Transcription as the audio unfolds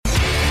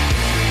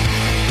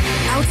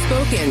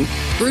Outspoken,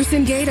 Bruce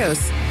and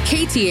Gaydos,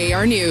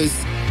 KTAR News.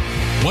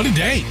 What a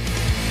day.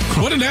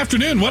 What an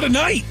afternoon. What a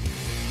night.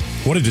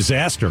 What a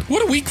disaster.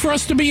 What a week for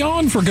us to be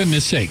on, for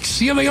goodness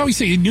sakes. You know, they always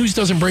say news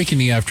doesn't break in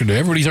the afternoon.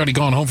 Everybody's already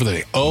gone home for the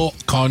day. Au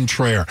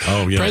contraire.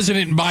 Oh, yeah.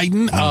 President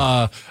Biden,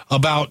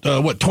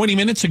 about 20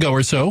 minutes ago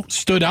or so,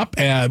 stood up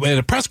at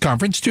a press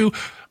conference to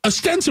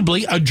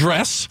ostensibly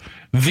address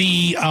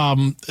the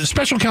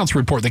special counsel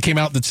report that came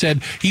out that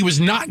said he was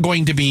not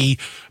going to be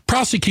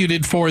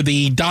prosecuted for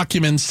the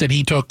documents that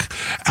he took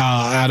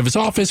out of his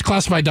office,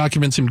 classified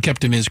documents, and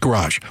kept in his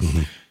garage.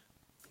 Mm-hmm.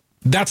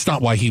 That's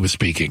not why he was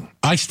speaking.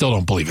 I still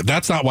don't believe it.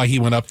 That's not why he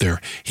went up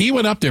there. He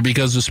went up there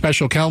because the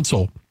special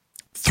counsel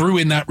threw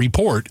in that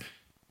report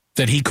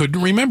that he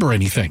couldn't remember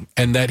anything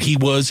and that he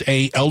was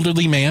a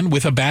elderly man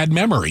with a bad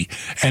memory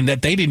and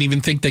that they didn't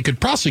even think they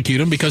could prosecute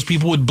him because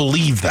people would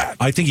believe that.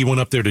 I think he went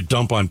up there to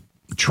dump on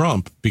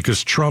Trump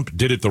because Trump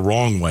did it the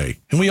wrong way.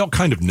 And we all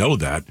kind of know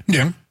that.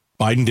 Yeah.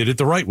 Biden did it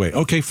the right way.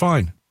 Okay,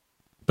 fine.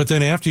 But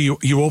then after you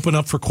open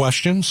up for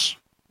questions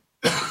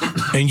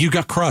and you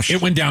got crushed.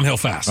 It went downhill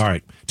fast. All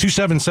right.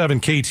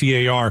 277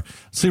 KTAR.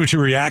 Let's see what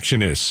your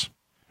reaction is.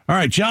 All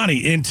right, Johnny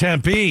in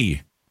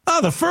Tempe.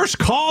 Oh, the first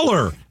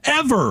caller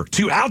ever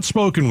to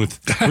Outspoken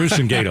with Bruce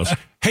and Gaydos.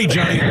 Hey,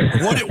 Johnny.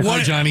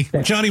 What, Johnny?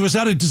 Johnny, was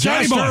that a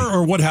disaster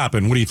or what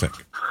happened? What do you think?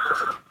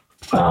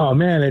 Oh,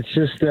 man, it's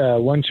just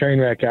one train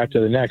wreck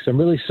after the next. I'm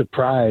really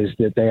surprised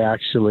that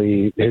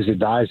his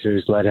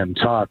advisors let him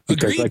talk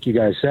because, like you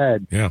guys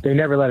said, they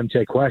never let him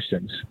take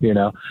questions, you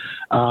know.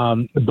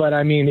 But,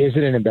 I mean, is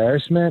it an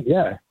embarrassment?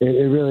 Yeah,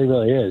 it really,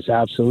 really is.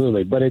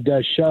 Absolutely. But it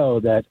does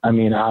show that, I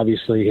mean,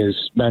 obviously his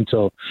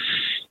mental,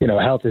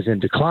 health is in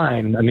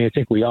decline. I mean, I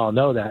think we all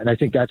know that. And I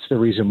think that's the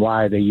reason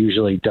why they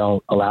usually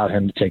don't allow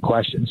him to take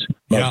questions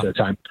most of the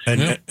time.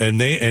 And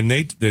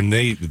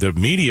the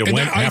media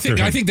went after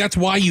him. I think that's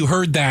why you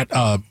heard that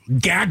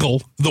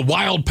gaggle, the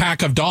wild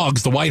pack of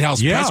dogs, the White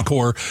House press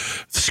corps,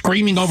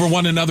 screaming over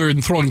one another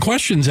and throwing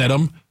questions at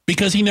him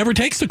because he never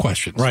takes the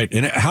questions. Right.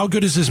 And how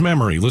good is his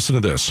memory? Listen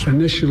to this.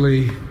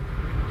 Initially,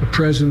 the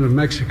president of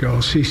Mexico,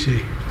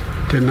 Sisi,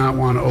 did not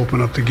want to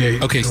open up the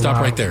gate. Okay,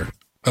 stop right there.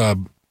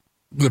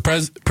 The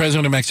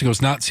president of Mexico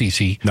is not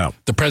Sisi. No.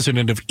 The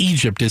president of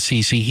Egypt is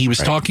Sisi. He was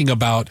talking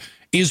about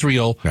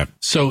Israel,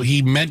 so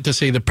he meant to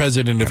say the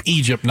president of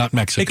Egypt, not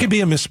Mexico. It could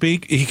be a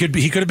misspeak. He could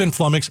have been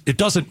flummoxed. It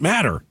doesn't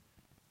matter.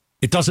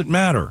 It doesn't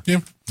matter.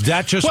 Yeah.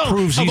 That just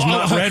proves he's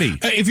not ready.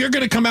 If you're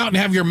going to come out and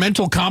have your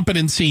mental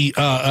competency,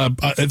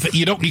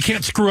 you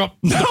can't screw up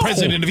the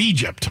president of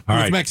Egypt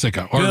with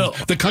Mexico, or Bill,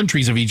 the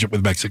countries of Egypt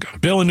with Mexico.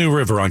 Bill in New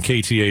River on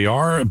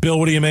KTAR. Bill,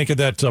 what do you make of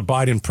that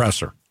Biden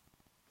presser?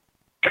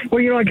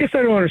 Well, I guess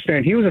I don't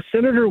understand. He was a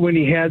senator when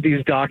he had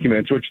these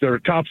documents, which they're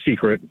top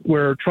secret,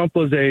 where Trump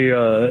was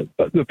the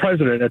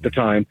president at the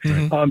time.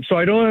 Mm-hmm. So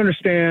I don't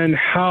understand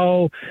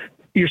how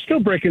you're still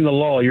breaking the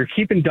law. You're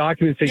keeping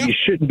documents that you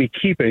shouldn't be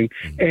keeping.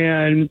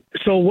 And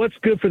so what's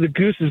good for the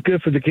goose is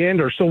good for the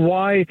gander. So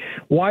why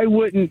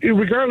wouldn't,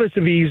 regardless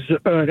if he's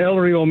an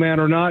elderly old man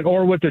or not,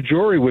 or what the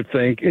jury would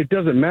think, it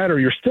doesn't matter.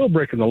 You're still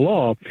breaking the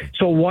law.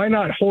 So why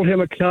not hold him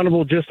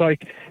accountable just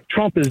like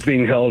Trump is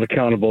being held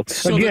accountable?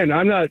 So again,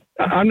 I'm not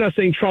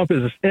saying Trump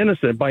is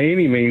innocent by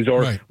any means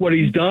or what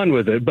he's done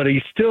with it, but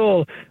he's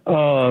still,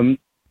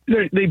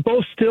 they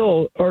both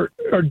still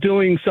are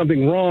doing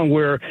something wrong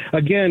where,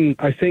 again,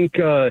 I think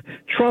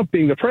Trump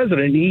being the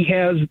president, he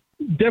has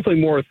definitely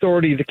more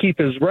authority to keep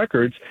his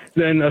records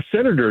than a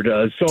senator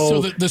does.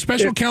 So the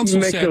special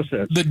counsel said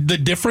the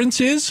difference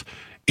is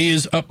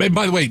and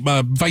by the way,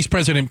 Vice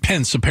President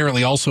Pence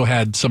apparently also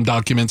had some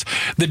documents.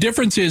 The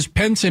difference is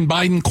Pence and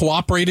Biden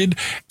cooperated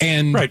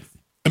and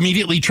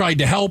immediately tried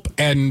to help,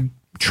 and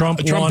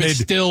Trump is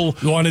still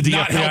wanted the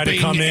not FBI helping,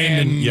 to come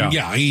in,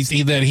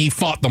 and he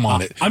fought them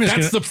on it.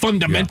 That's the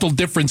fundamental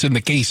difference in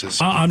the cases.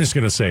 I'm just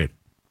going to say it.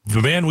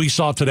 The man we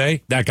saw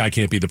today, that guy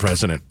can't be the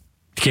president.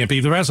 He can't be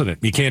the president.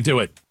 He can't do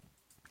it.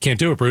 Can't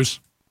do it,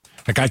 Bruce.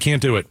 That guy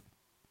can't do it.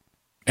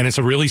 And it's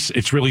really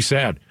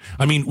sad.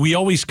 I mean, we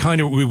always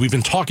we've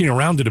been talking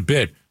around it a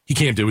bit. He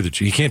can't do it.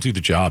 He can't do the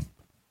job.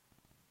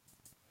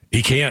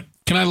 He can't.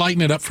 Can I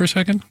lighten it up for a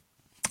second?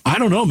 I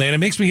don't know, man. It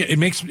makes. Can I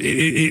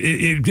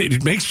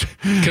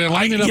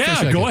lighten it up for a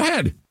second? Yeah, go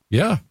ahead.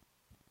 Yeah.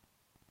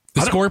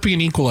 The Scorpion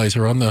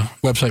Equalizer on the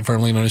website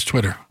formerly known as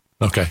Twitter.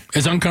 Okay.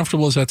 As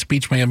uncomfortable as that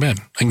speech may have been,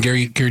 I can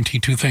guarantee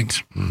two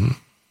things. Mm-hmm.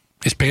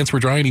 His pants were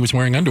dry and he was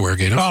wearing underwear,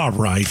 Gaydos. All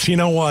right. You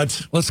know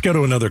what? Let's go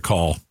to another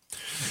call.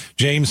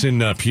 James in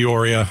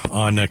Peoria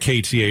on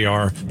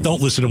KTAR.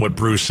 Don't listen to what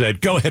Bruce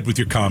said. Go ahead with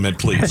your comment,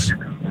 please.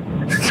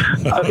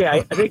 Okay,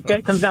 I think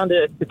that comes down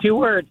to the two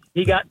words.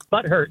 He got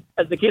butthurt,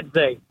 as the kids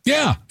say.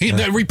 Yeah,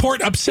 the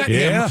report upset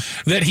him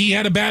that he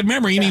had a bad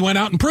memory, and he went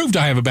out and proved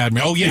I have a bad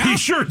memory. Oh, yeah? He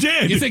sure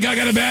did. You think I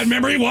got a bad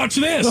memory? Watch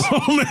this.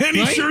 Oh, man,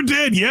 he sure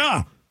did,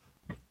 yeah.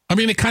 I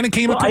mean, it kind of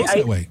came across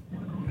that way. Well,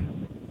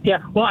 I think, I think that comes down to the two words. He got butthurt, as the kids say. Yeah, he got butthurt. Okay, I think that comes down to the two words. He got butthurt, as the kids say. I mean, it kind of came across that way. Yeah,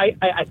 well,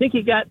 I think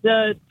he got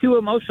too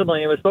emotional.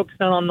 He was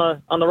focusing on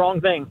the wrong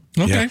thing.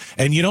 Okay. Yeah.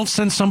 And you don't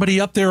send somebody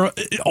up there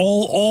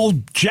all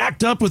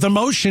jacked up with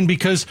emotion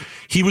because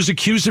he was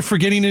accused of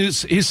forgetting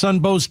his son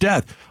Bo's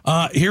death.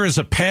 Here is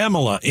a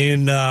Pamela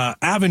in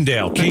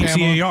Avondale,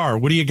 KTAR.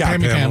 What do you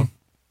got, Pamela?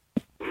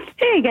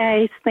 Hey,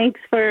 guys. Thanks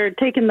for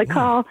taking the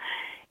call.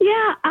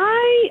 Yeah,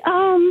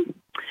 I'm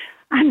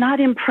not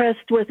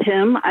impressed with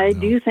him. I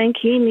do think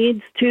he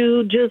needs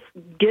to just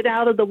get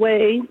out of the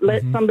way,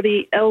 let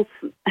somebody else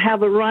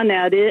have a run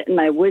at it, and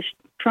I wish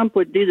Trump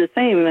would do the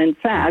same, in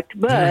fact,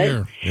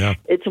 but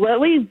it's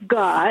what we've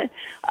got.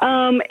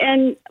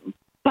 And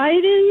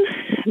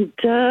Biden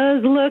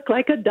does look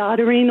like a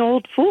doddering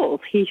old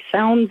fool. He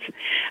sounds,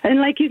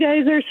 and like you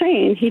guys are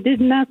saying, he did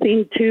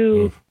nothing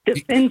to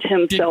defend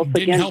himself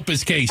didn't against help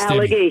his case,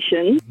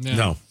 allegations.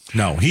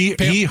 No.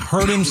 He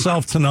hurt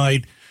himself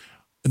tonight.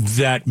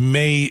 That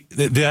may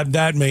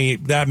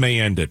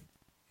end it.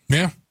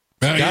 Yeah.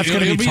 That's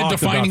going to be a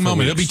defining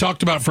moment. It'll be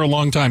talked about for a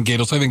long time,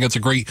 Gaydos. I think that's a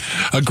great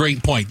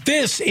point.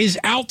 This is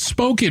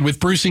Outspoken with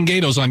Bruce and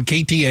Gaydos on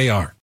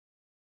KTAR.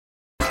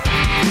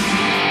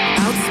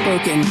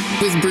 Outspoken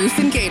with Bruce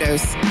and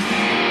Gaydos.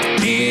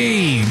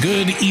 Hey,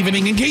 good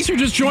evening. In case you're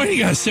just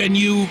joining us and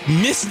you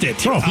missed it,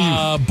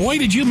 boy,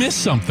 did you miss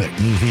something.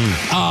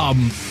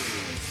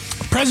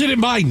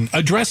 President Biden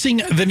addressing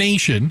the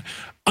nation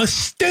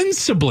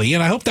ostensibly,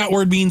 and I hope that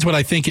word means what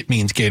I think it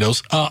means,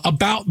 Gaydos,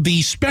 about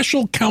the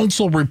special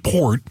counsel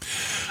report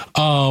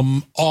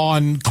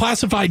on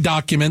classified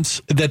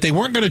documents that they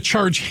weren't going to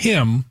charge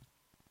him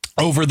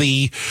over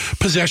the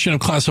possession of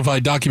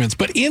classified documents.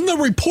 But in the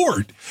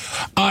report,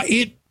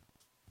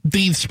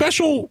 the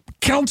special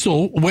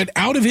counsel went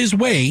out of his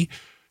way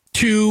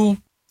to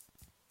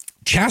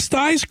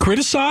chastise,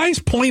 criticize,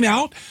 point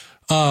out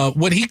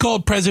what he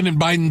called President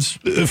Biden's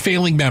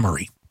failing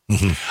memory.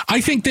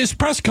 I think this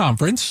press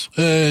conference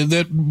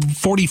that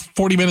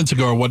 40 minutes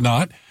ago or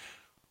whatnot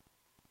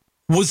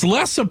was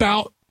less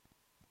about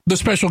the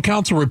special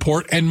counsel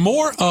report and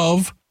more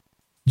of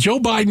Joe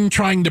Biden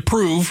trying to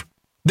prove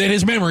that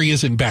his memory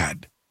isn't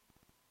bad.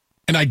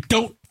 And I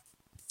don't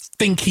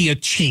think he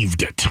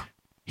achieved it.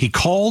 He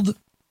called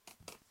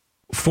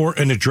for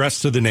an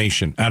address to the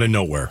nation out of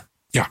nowhere.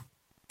 Yeah.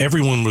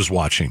 Everyone was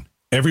watching.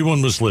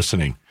 Everyone was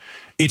listening.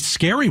 It's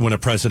scary when a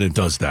president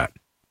does that.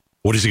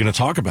 What is he going to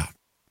talk about?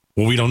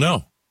 Well, we don't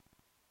know.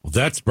 Well,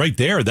 that's right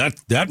there.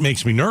 That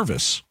makes me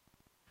nervous.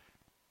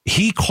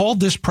 He called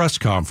this press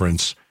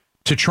conference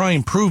to try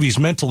and prove he's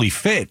mentally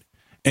fit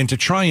and to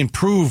try and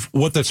prove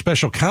what that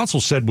special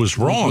counsel said was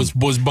wrong.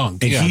 Was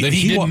bunk. And that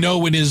he didn't know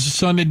when his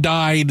son had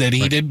died, that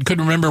he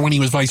couldn't remember when he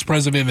was vice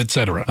president, et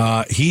cetera.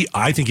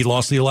 I think he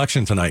lost the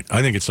election tonight.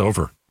 I think it's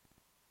over.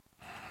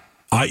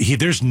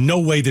 There's no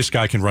way this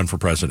guy can run for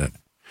president.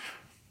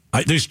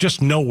 There's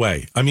just no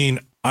way. I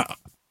mean,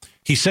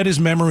 he said his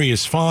memory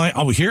is fine.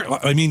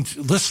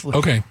 Listen.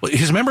 Okay.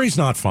 His memory's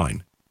not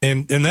fine.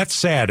 And that's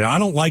sad. I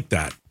don't like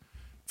that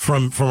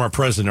from our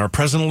president. Our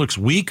president looks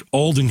weak,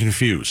 old, and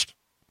confused.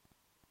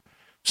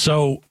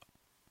 So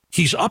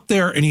he's up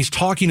there and he's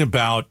talking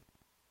about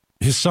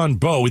his son,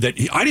 Bo, that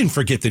I didn't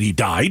forget that he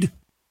died,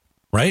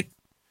 right?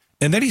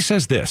 And then he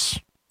says this.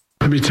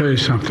 Let me tell you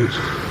something.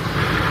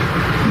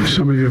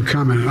 Some of you have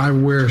commented. I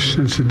wear,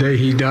 since the day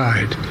he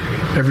died,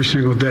 every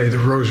single day, the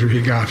rosary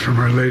he got from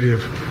Our Lady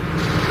of...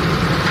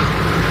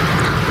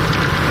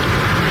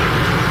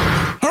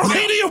 Our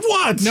Lady of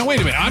what? No,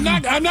 wait a minute.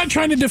 I'm not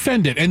trying to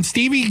defend it. And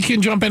Stevie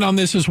can jump in on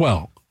this as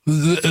well.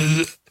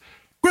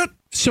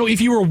 So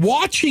if you were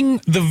watching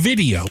the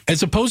video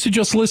as opposed to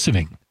just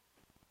listening,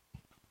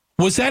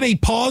 was that a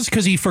pause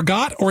because he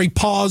forgot or a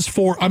pause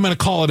for, I'm going to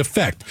call it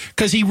effect?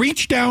 Because he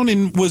reached down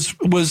and was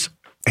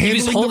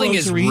holding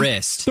his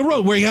wrist.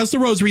 Where he has the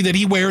rosary that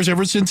he wears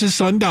ever since his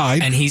son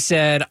died. And he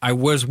said, I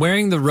was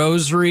wearing the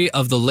rosary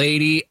of the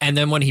lady. And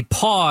then when he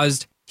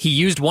paused, he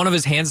used one of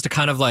his hands to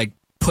kind of like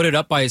put it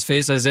up by his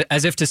face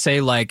as if to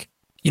say, like,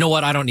 you know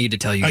what? I don't need to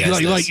tell you guys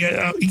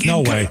this.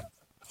 No way.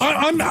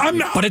 I'm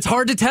not. But it's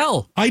hard to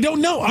tell. I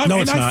don't know.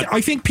 It's not.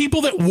 I think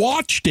people that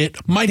watched it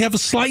might have a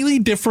slightly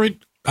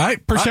different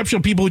perception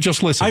of people who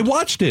just listened. I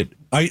watched it.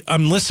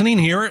 I'm listening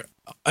here,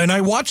 and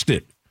I watched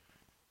it.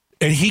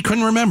 And he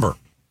couldn't remember.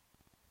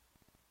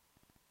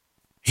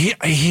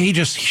 He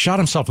just shot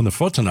himself in the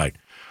foot tonight.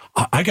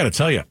 I got to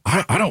tell you,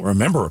 I don't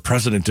remember a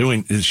president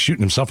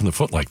shooting himself in the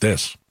foot like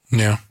this.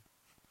 Yeah.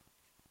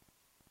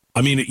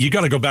 I mean, you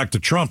got to go back to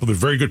Trump with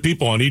very good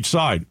people on each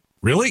side.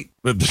 Really?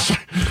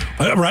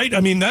 Right?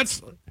 I mean,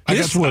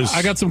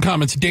 I got some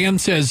comments. Dan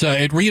says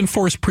it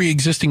reinforced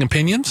pre-existing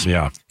opinions.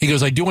 Yeah. He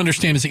goes, I do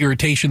understand his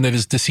irritation that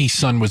his deceased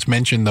son was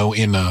mentioned, though,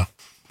 in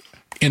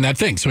that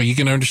thing. So you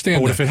can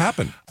understand What if it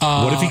happened?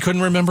 What if he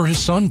couldn't remember his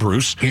son,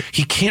 Bruce?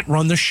 He can't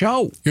run the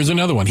show. Here's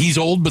another one. He's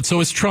old, but so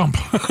is Trump.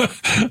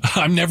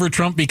 I'm never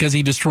Trump because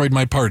he destroyed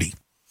my party.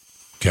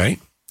 Okay.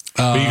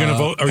 Are you going to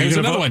vote? Here's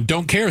another one.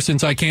 Don't care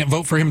since I can't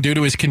vote for him due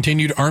to his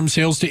continued arms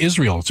sales to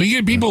Israel. So you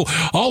get people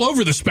all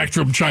over the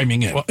spectrum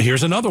chiming in. Well,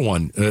 here's another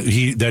one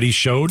he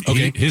showed.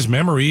 Okay. His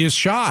memory is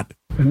shot.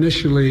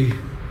 Initially,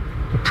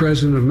 the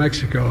president of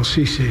Mexico,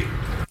 Sisi.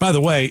 By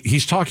the way,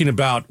 he's talking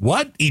about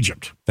what?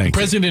 Egypt. Thank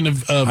President you.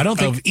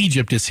 Of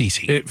Egypt is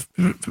Sisi.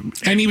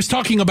 And he was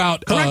talking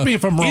about correct me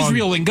if I'm wrong.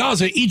 Israel and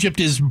Gaza.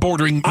 Egypt is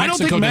bordering Mexico. I don't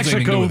think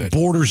Mexico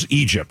borders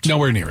Egypt.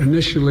 Nowhere near it.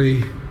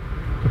 Initially,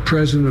 the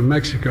president of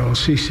Mexico,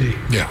 Sisi,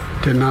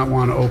 did not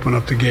want to open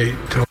up the gate.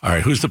 All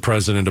right, who's the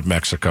president of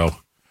Mexico?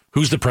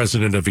 Who's the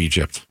president of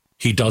Egypt?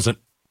 He doesn't.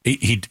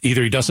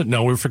 Either he doesn't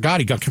know or forgot.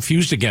 He got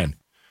confused again.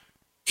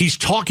 He's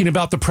talking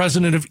about the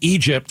president of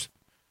Egypt,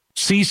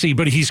 Sisi,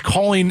 but he's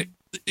calling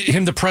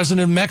him the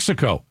president of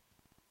Mexico.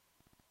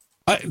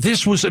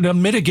 This was a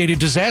mitigated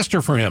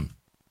disaster for him.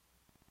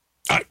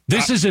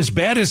 This is as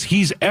bad as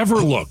he's ever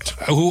looked.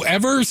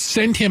 Whoever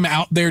sent him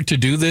out there to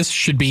do this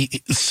should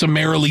be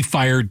summarily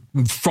fired,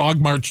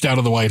 frog marched out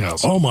of the White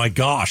House. Oh, my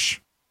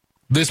gosh.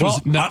 This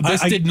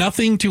did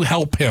nothing to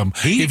help him.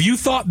 If you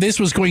thought this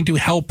was going to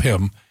help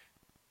him,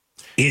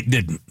 it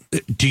didn't.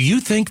 Do you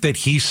think that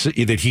he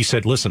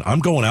said, listen,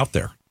 I'm going out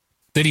there?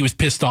 That he was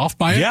pissed off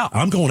by it? Yeah,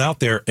 I'm going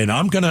out there and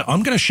I'm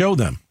gonna show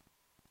them.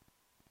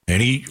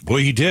 And he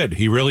did.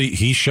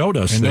 He showed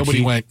us. And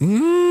nobody went,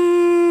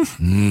 You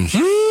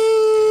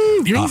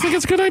don't think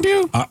it's a good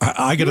idea?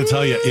 I got to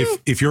tell you,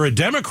 if you're a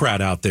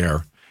Democrat out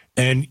there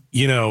and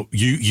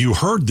you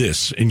heard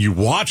this and you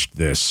watched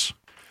this,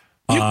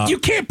 you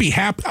can't be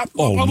happy.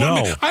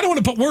 No, I don't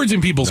want to put words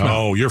in people's mouth.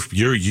 No, no.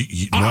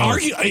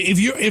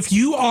 If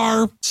you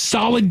are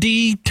solid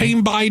D,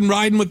 Team Biden,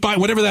 riding with Biden,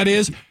 whatever that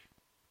is.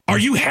 Are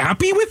you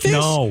happy with this?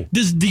 No.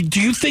 Do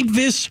you think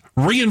this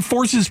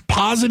reinforces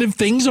positive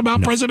things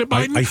about President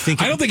Biden?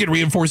 I don't think it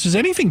reinforces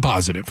anything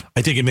positive.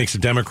 I think it makes a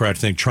Democrat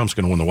think Trump's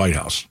going to win the White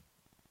House.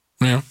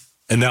 Yeah.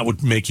 And that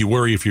would make you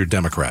worry if you're a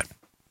Democrat.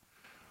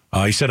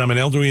 He said, I'm an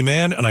elderly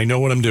man and I know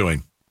what I'm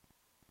doing.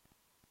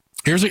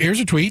 Here's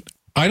a tweet.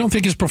 I don't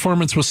think his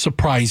performance was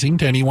surprising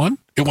to anyone.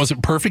 It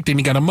wasn't perfect and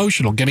he got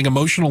emotional. Getting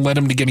emotional led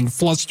him to getting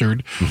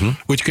flustered,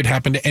 which could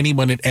happen to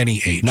anyone at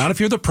any age. Not if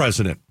you're the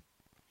president.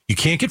 You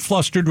can't get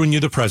flustered when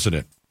you're the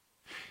president.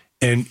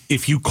 And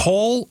if you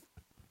call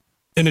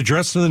an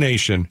address to the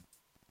nation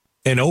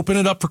and open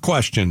it up for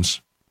questions,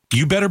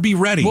 you better be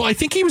ready. Well, I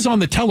think he was on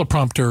the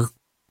teleprompter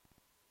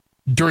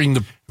during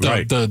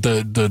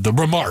the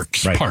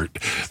remarks part.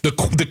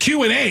 The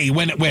Q&A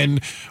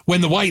when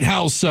the White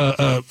House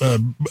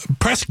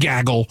press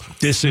gaggle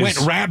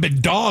went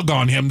rabid dog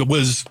on him that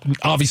was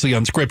obviously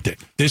unscripted.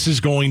 This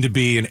is going to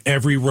be in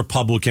every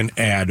Republican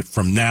ad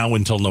from now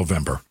until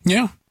November.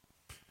 Yeah.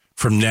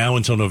 From now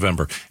until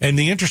November. And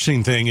the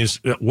interesting thing is,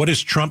 what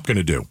is Trump going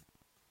to do?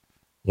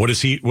 What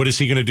is he going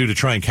to do to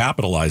try and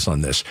capitalize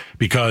on this?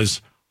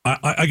 Because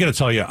I got to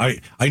tell you,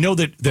 I know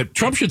that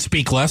Trump should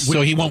speak less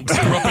so he won't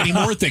screw up any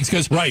more things.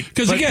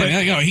 Because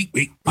again,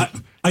 he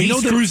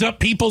screws up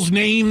people's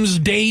names,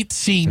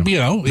 dates.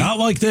 Not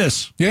like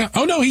this. Yeah.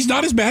 Oh no, he's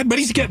not as bad, but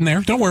he's getting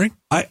there. Don't worry.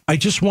 I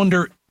just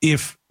wonder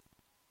if.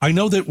 I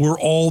know that we're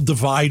all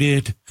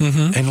divided,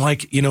 and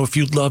if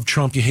you love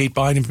Trump, you hate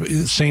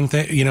Biden. Same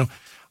thing.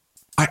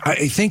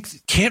 I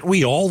think, can't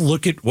we all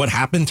look at what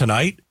happened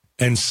tonight?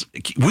 And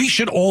we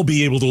should all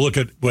be able to look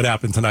at what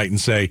happened tonight and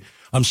say,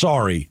 I'm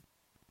sorry,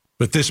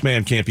 but this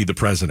man can't be the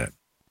president.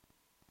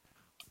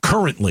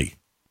 Currently.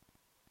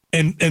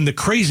 And the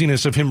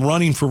craziness of him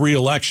running for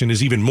re-election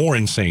is even more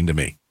insane to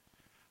me.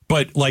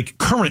 But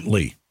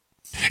currently,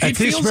 at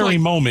this very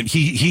moment,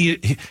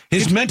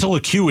 his mental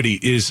acuity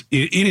is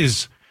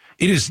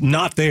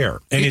not there.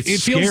 And it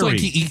feels scary. like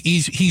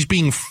he's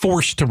being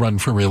forced to run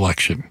for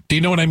re-election. Do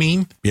you know what I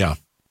mean? Yeah.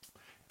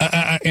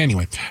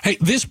 Anyway, hey,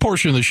 this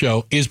portion of the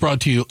show is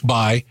brought to you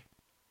by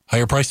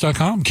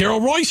higherprice.com.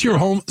 Carol Royce, your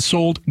home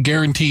sold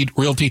guaranteed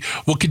realty.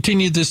 We'll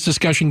continue this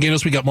discussion,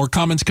 Gaydos. We got more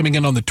comments coming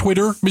in on the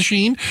Twitter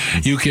machine.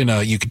 You can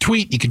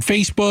tweet, you can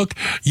Facebook,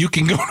 you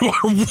can go to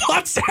our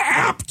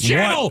WhatsApp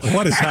channel.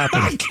 What is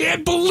happening? I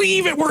can't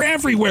believe it. We're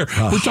everywhere.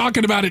 We're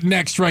talking about it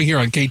next right here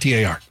on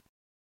KTAR.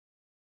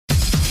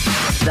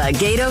 The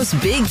Gaydos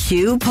Big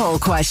Q poll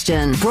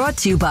question, brought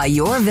to you by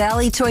Your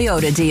Valley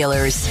Toyota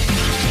dealers.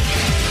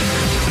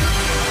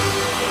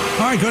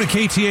 All right, go to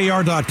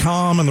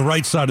KTAR.com on the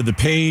right side of the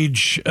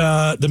page.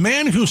 The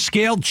man who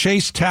scaled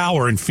Chase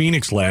Tower in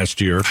Phoenix last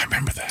year, I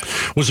remember that,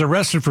 was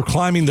arrested for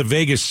climbing the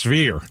Vegas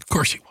Sphere. Of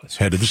course he was.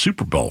 Head of the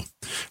Super Bowl.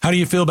 How do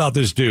you feel about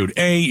this dude?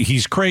 A,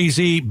 he's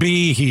crazy.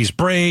 B, he's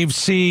brave.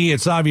 C,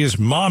 it's obvious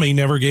mommy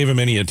never gave him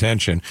any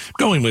attention. I'm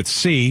going with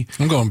C.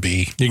 I'm going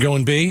B. You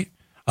going B?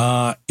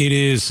 It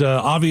is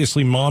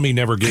obviously mommy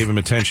never gave him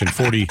attention,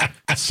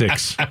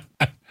 46%.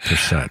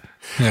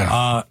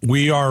 Yeah.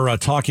 We are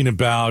talking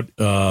about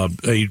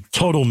a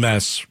total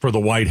mess for the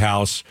White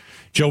House.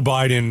 Joe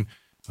Biden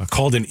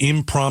called an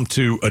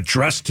impromptu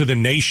address to the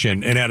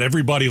nation and had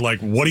everybody like,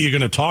 what are you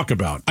going to talk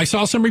about? I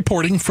saw some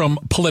reporting from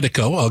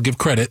Politico, I'll give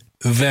credit,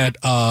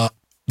 that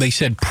they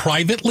said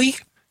privately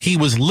he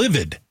was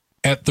livid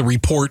at the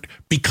report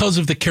because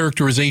of the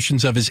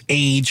characterizations of his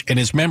age and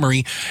his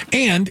memory.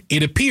 And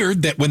it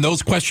appeared that when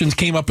those questions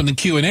came up in the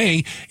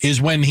Q&A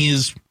is when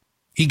he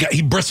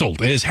bristled,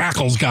 his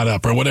hackles got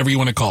up, or whatever you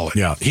want to call it.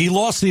 Yeah, he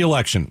lost the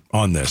election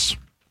on this.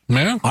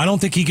 Yeah. I don't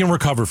think he can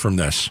recover from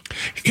this.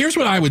 Here's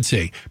what I would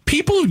say.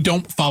 People who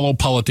don't follow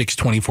politics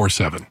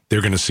 24/7.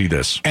 They're going to see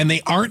this. And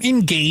they aren't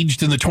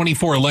engaged in the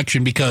 24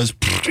 election because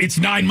it's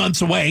 9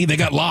 months away. They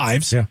got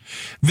lives. Yeah.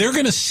 They're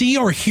going to see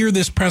or hear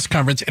this press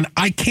conference, and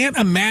I can't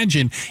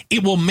imagine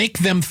it will make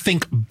them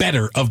think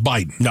better of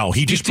Biden. No,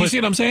 he just Do you see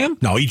what I'm saying?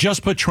 No, he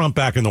just put Trump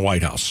back in the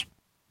White House.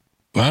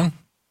 Well,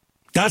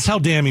 that's how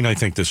damning I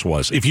think this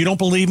was. If you don't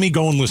believe me,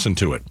 go and listen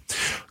to it.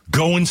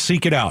 Go and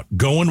seek it out.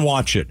 Go and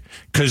watch it.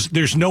 Because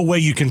there's no way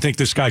you can think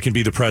this guy can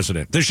be the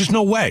president. There's just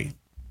no way.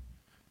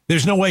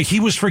 There's no way.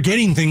 He was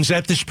forgetting things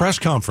at this press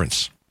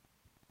conference.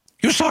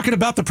 He was talking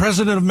about the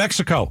president of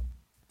Mexico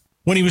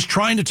when he was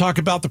trying to talk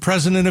about the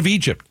president of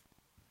Egypt.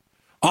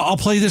 I'll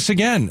play this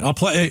again.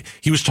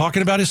 He was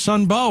talking about his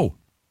son, Beau,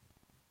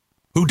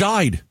 who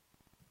died.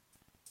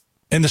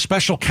 And the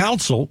special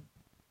counsel,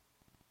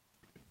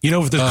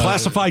 the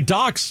classified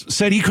docs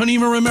said he couldn't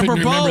even remember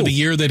Beau. Remember the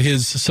year that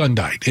his son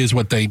died is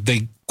what they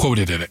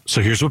quoted in it.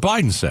 So here's what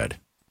Biden said.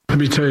 Let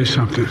me tell you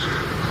something.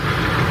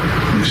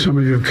 Some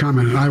of you have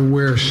commented. I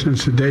wear,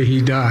 since the day he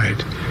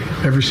died,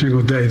 every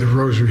single day, the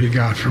rosary he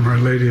got from Our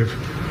Lady of...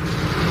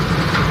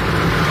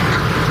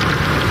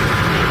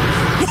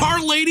 Our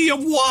Lady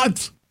of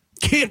what?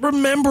 Can't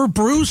remember,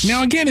 Bruce.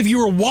 Now, again, if you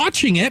were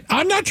watching it,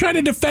 I'm not trying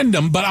to defend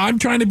him, but I'm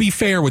trying to be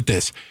fair with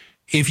this.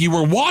 If you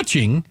were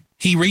watching...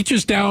 He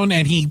reaches down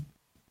and he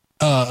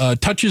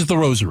touches the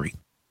rosary,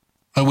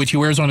 which he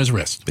wears on his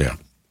wrist. Yeah.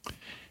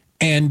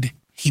 And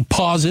he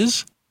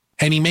pauses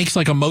and he makes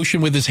like a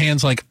motion with his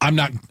hands like, I'm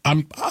not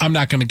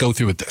going to go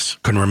through with this.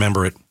 Couldn't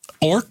remember it.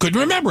 Or couldn't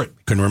remember it.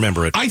 Couldn't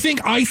remember it. I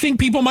think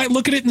people might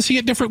look at it and see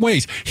it different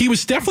ways. He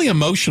was definitely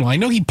emotional. I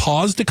know he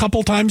paused a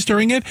couple times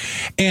during it,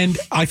 and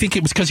I think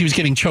it was because he was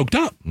getting choked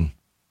up,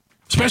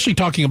 especially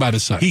talking about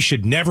his son. He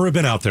should never have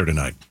been out there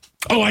tonight.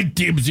 Oh, I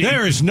did.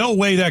 There is no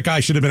way that guy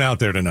should have been out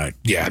there tonight.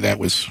 Yeah, that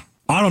was...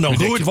 I don't know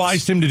ridiculous. who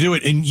advised him to do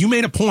it. And you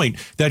made a point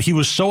that he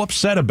was so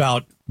upset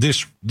about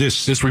this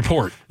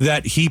report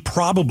that he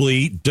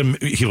probably,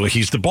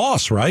 he's the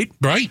boss, right?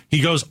 Right.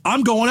 He goes,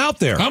 I'm going out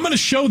there. I'm going to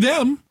show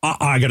them.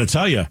 I got to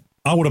tell you,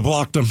 I would have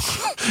blocked him.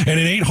 And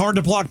it ain't hard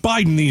to block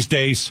Biden these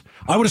days.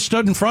 I would have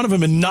stood in front of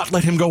him and not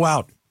let him go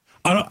out.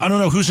 I don't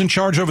know who's in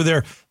charge over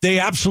there. They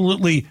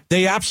absolutely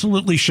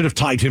should have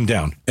tied him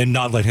down and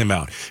not let him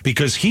out,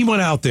 because he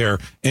went out there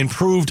and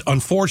proved,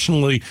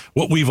 unfortunately,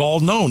 what we've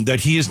all known, that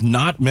he is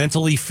not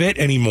mentally fit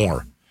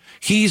anymore.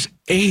 He's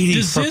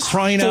 80 for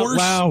crying out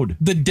loud.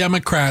 The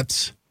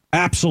Democrats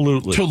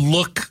absolutely to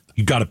look.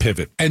 You got to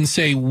pivot and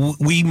say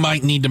we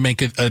might need to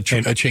make a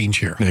change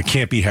here. And it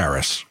can't be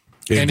Harris.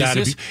 And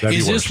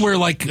is this where,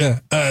 like,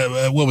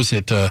 what was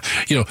it?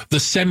 The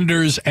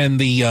senators and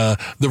the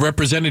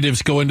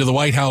representatives go into the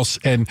White House,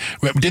 and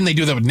didn't they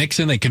do that with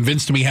Nixon? They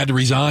convinced him he had to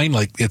resign.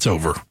 Like, it's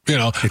over.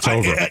 It's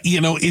over.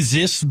 Is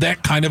this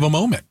that kind of a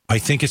moment? I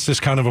think it's this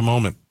kind of a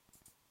moment.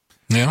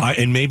 Yeah,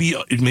 and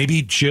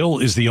maybe Jill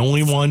is the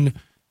only one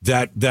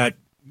that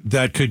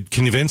could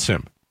convince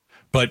him.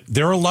 But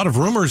there are a lot of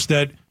rumors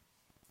that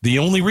the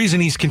only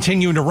reason he's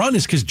continuing to run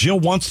is because Jill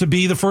wants to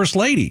be the first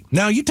lady.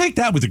 Now, you take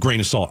that with a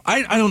grain of salt.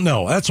 I don't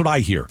know. That's what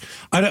I hear.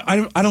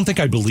 I don't think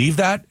I believe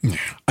that,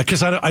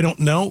 because I don't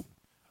know.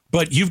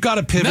 But you've got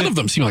to pivot. None of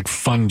them seem like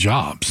fun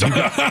jobs.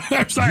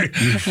 I'm sorry.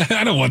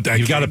 I don't want that.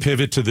 You've got to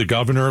pivot to the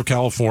governor of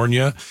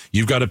California.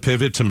 You've got to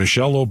pivot to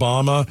Michelle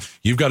Obama.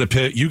 You've got to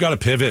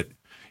pivot.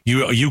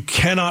 You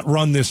cannot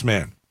run this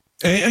man.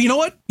 And you know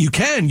what? You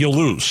can. You'll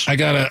lose. I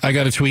got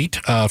a tweet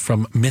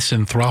from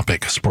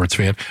Misanthropic Sports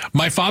Fan.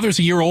 My father's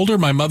a year older.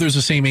 My mother's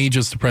the same age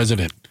as the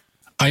president.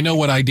 I know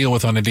what I deal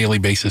with on a daily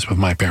basis with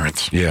my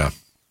parents. Yeah.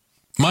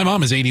 My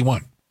mom is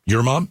 81.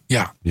 Your mom?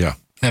 Yeah. Yeah.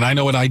 And I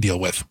know what I deal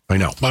with. I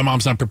know. My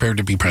mom's not prepared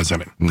to be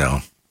president. No.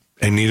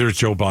 And neither is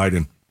Joe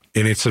Biden.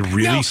 And it's a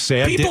really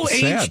sad. People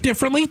age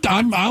differently.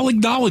 I'll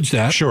acknowledge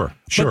that. Sure.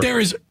 But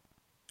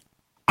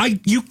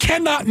you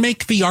cannot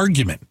make the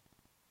argument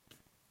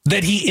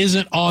that he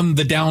isn't on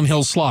the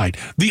downhill slide.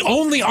 The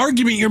only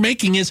argument you're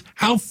making is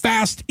how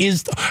steep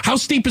is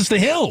the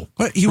hill,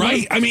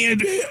 right? I mean,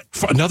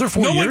 for another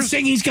 4 years. No one's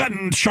saying he's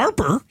gotten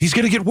sharper. He's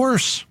going to get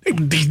worse.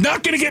 He's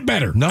not going to get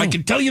better. No. I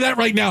can tell you that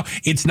right now.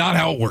 It's not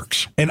how it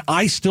works. And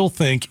I still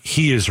think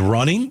he is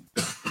running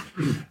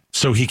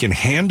so he can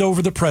hand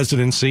over the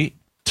presidency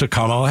to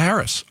Kamala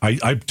Harris.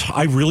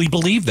 I really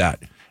believe that.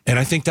 And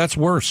I think that's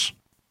worse.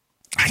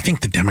 I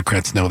think the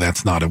Democrats know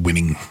that's not a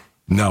winning.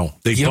 No.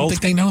 You don't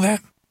think they know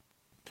that?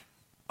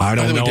 I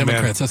don't know,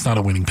 Democrats, man. That's not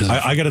a winning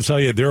position. I got to tell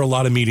you, there are a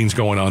lot of meetings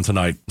going on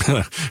tonight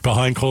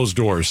behind closed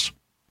doors.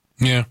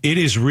 Yeah. It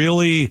is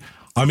really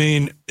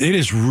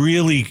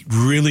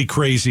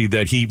crazy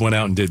that he went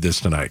out and did this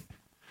tonight.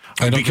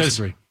 I don't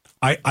disagree.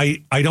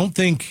 I don't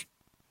think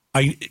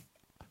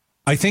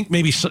I think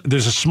maybe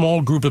there's a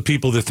small group of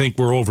people that think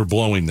we're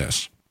overblowing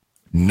this.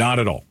 Not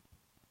at all.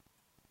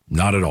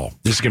 Not at all.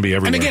 This is going to be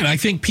everywhere. And again, I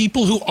think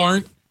people who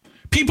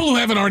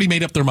haven't already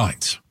made up their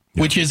minds,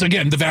 which is,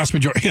 again, the vast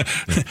majority.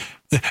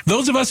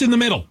 Those of us in the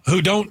middle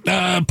who don't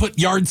put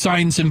yard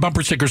signs and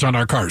bumper stickers on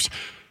our cars.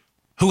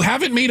 who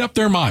haven't made up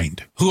their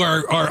mind, who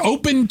are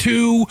open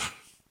to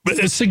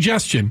a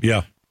suggestion.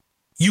 Yeah.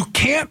 You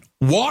can't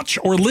watch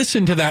or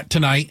listen to that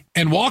tonight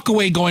and walk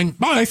away going,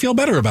 "Oh, I feel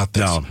better about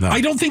this." No.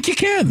 I don't think you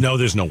can. No,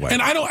 there's no way.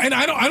 And I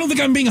don't think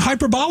I'm being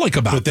hyperbolic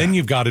about it. But then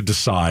you've got to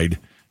decide,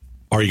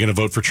 are you going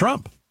to vote for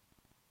Trump?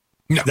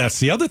 No. That's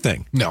the other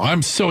thing. No,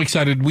 I'm so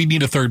excited. We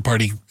need a third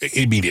party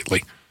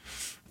immediately.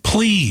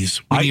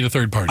 Please, we need a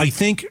third party. I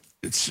think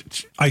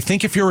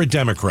if you're a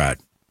Democrat,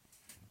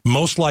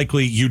 most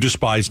likely you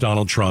despise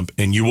Donald Trump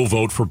and you will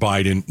vote for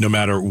Biden no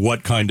matter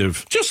what kind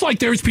of... Just like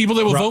there's people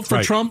that will vote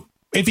for Trump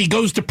if he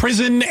goes to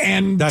prison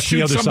and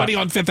shoots somebody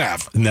on Fifth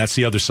Ave. And that's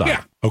the other side.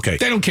 Yeah. Okay.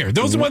 They don't care.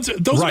 Those are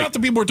not the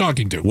people we're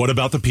talking to. What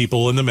about the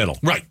people in the middle?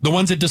 Right. The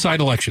ones that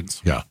decide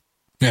elections. Yeah.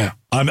 Yeah.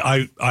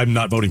 I'm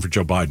not voting for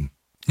Joe Biden.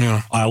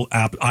 Yeah.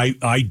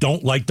 I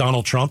don't like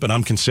Donald Trump, and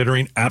I'm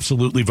considering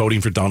absolutely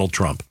voting for Donald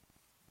Trump.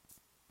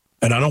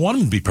 And I don't want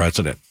him to be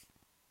president.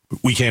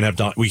 We can't have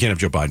Joe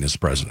Biden as the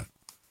president.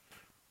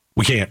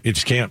 We can't. It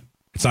just can't.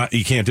 It's not.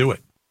 You can't do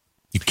it.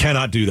 You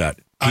cannot do that.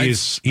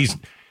 He's.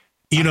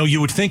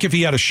 You would think if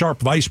he had a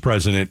sharp vice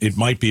president, it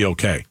might be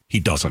okay. He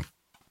doesn't.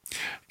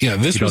 Yeah,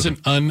 this was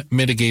an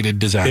unmitigated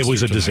disaster. It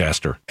was a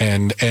disaster.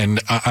 And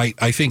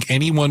I think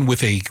anyone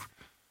with a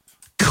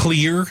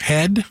clear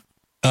head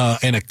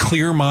and a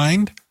clear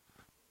mind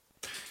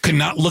could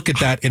not look at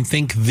that and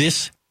think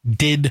this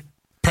did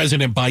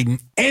President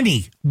Biden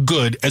any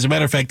good. As a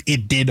matter of fact,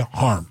 it did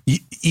harm. Do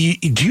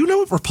you know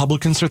what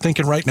Republicans are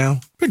thinking right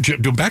now? They're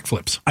doing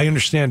backflips. I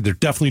understand they're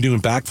definitely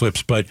doing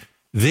backflips, but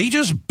they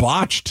just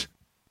botched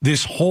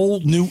this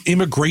whole new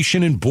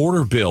immigration and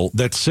border bill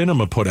that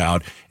Sinema put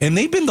out, and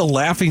they've been the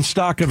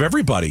laughingstock of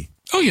everybody.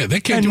 Oh, yeah,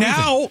 they can't do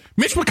anything. Now,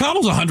 Mitch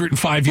McConnell's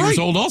 105 years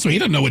old also. He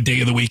doesn't know what day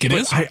of the week it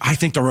is. I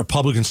think the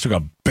Republicans took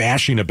a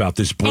bashing about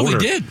this border. Oh,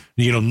 they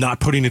did.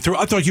 Not putting it through.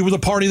 I thought you were the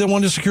party that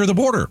wanted to secure the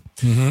border.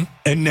 Mm-hmm.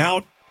 And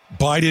now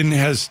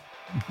Biden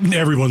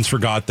everyone's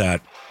forgot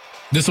that.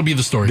 This will be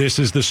the story. This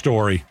is the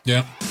story.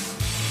 Yeah.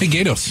 Hey,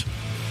 Gaydos.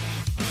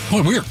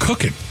 Boy, we're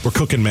cooking. We're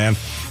cooking, man.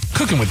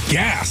 Cooking with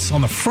gas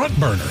on the front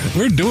burner.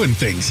 We're doing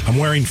things. I'm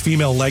wearing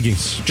female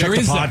leggings. Check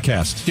the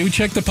podcast. Do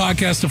check the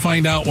podcast to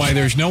find out why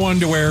there's no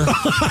underwear,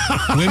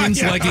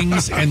 women's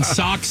leggings, and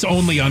socks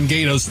only on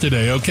Gaydos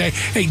today, okay?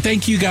 Hey,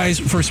 thank you guys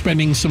for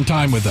spending some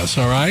time with us,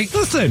 all right?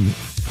 Listen,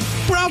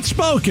 we're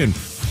outspoken.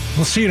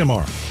 We'll see you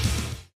tomorrow.